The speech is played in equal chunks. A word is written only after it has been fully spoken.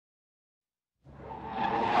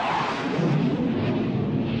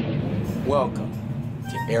Welcome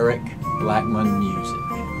to Eric Blackmon Music.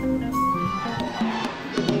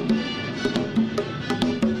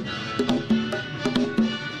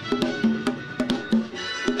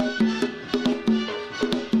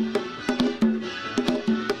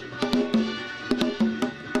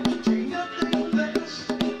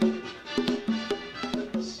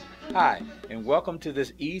 Hi, and welcome to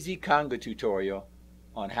this easy conga tutorial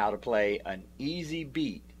on how to play an easy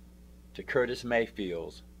beat to Curtis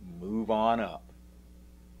Mayfield's Move On Up.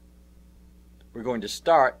 We're going to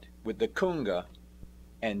start with the conga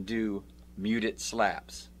and do muted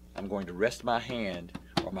slaps. I'm going to rest my hand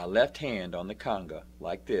or my left hand on the conga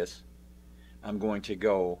like this. I'm going to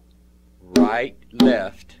go right,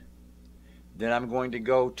 left, then I'm going to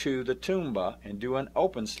go to the tuba and do an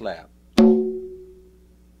open slap.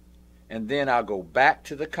 And then I'll go back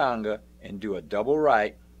to the conga and do a double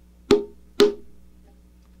right,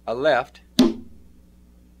 a left,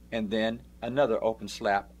 and then another open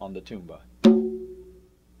slap on the tuba.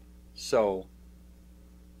 So,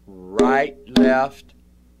 right, left,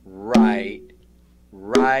 right,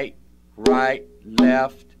 right, right,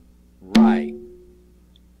 left, right.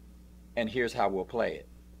 And here's how we'll play it.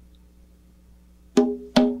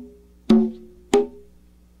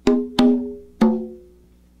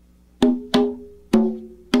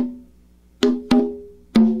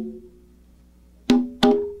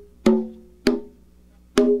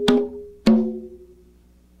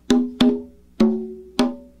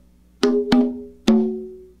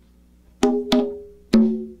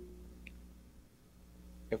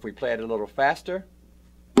 If we play it a little faster,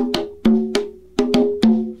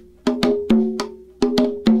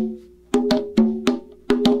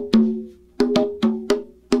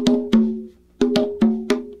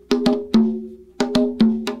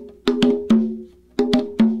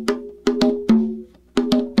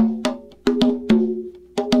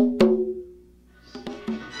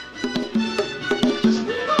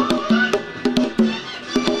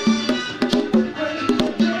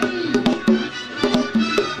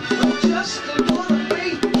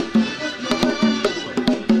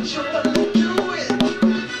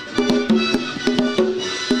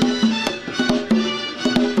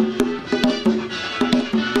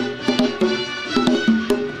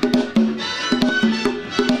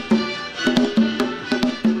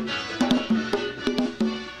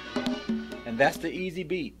 and that's the easy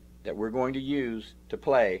beat that we're going to use to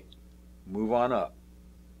play Move On Up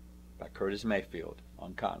by Curtis Mayfield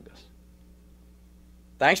on congas.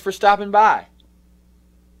 Thanks for stopping by,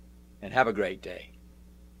 and have a great day.